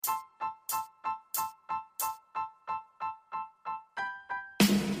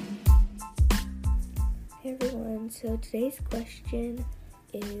so today's question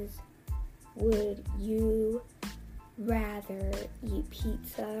is, would you rather eat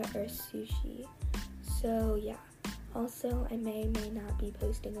pizza or sushi? So yeah, also I may not be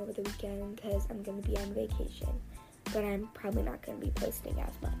posting over the weekend because I'm going to be on vacation, but I'm probably not going to be posting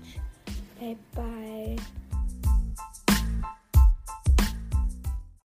as much. Okay, bye.